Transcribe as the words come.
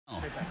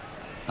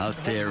out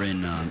there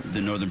in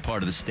the northern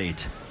part of the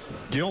state.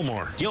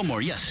 Gilmore,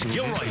 yes.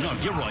 Gilroy,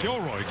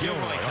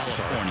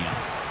 California.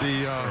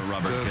 The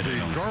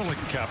garlic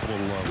capital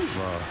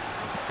of...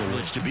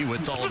 Privileged to be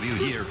with all of you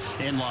here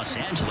in Los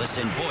Angeles,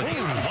 and boy, they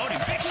are loading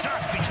big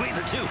shots between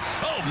the two.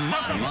 Oh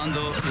my!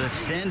 Armando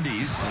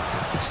Resendiz,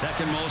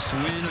 second most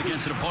win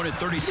against an opponent,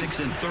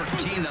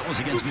 36-13. That was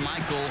against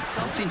Michael.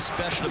 Something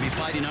special to be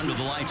fighting under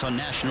the lights on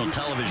national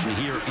television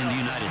here in the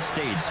United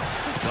States.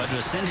 But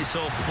Resendiz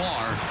so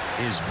far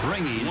is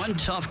bringing one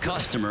tough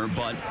customer,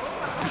 but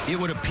it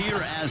would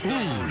appear as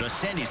though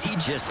Resendiz, he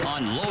just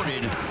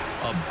unloaded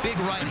a big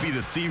right. Be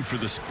the theme for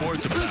the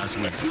sport the past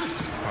week.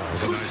 Oh, it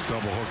was a nice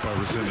double hook by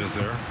Resendiz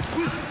there.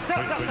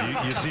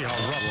 But you see how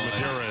rough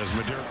Madera is.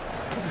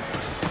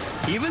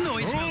 Even though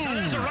he's missing,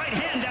 there's a right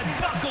hand that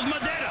buckled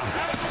Madera.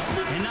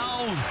 And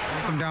now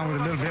come down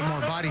with a little bit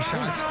more body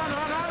shots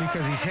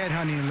because he's head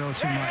hunting a little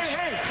too much.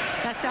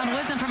 That's sound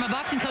wisdom from a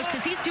boxing coach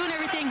because he's doing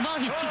everything well.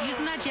 He's keep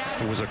using that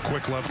jab. It was a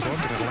quick left hook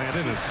and it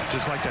landed, and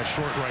just like that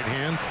short right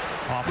hand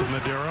off of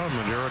Madera.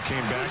 Madera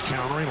came back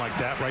countering like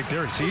that right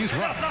there. See, he's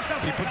rough.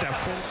 He put that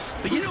full.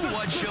 But you know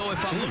what, Joe,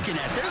 if I'm looking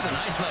at, there's a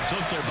nice left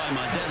hook there by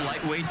my dead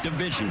lightweight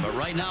division. But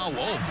right now,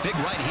 big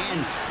right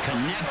hand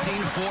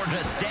connecting for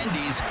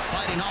Resendiz.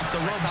 Fighting off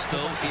the ropes,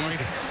 though.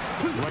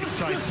 Right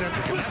side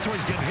centric, and that's why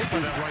he's getting hit by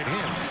that right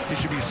hand. He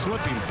should be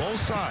slipping both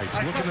sides,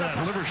 looking at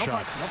that liver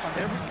shot.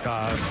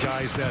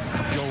 Guys that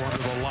go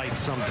under the lights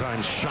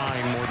sometimes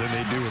shine more than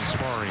they do in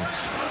sparring.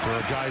 There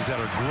are guys that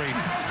are great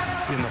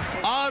in the...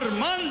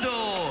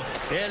 Armando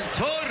El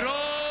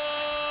Toro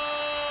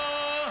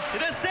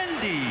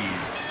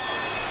Resendiz.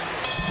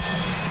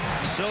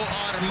 So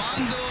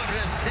Armando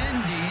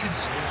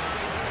Resendiz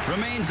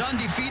remains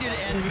undefeated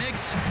and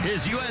makes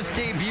his U.S.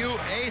 debut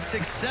a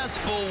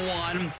successful one.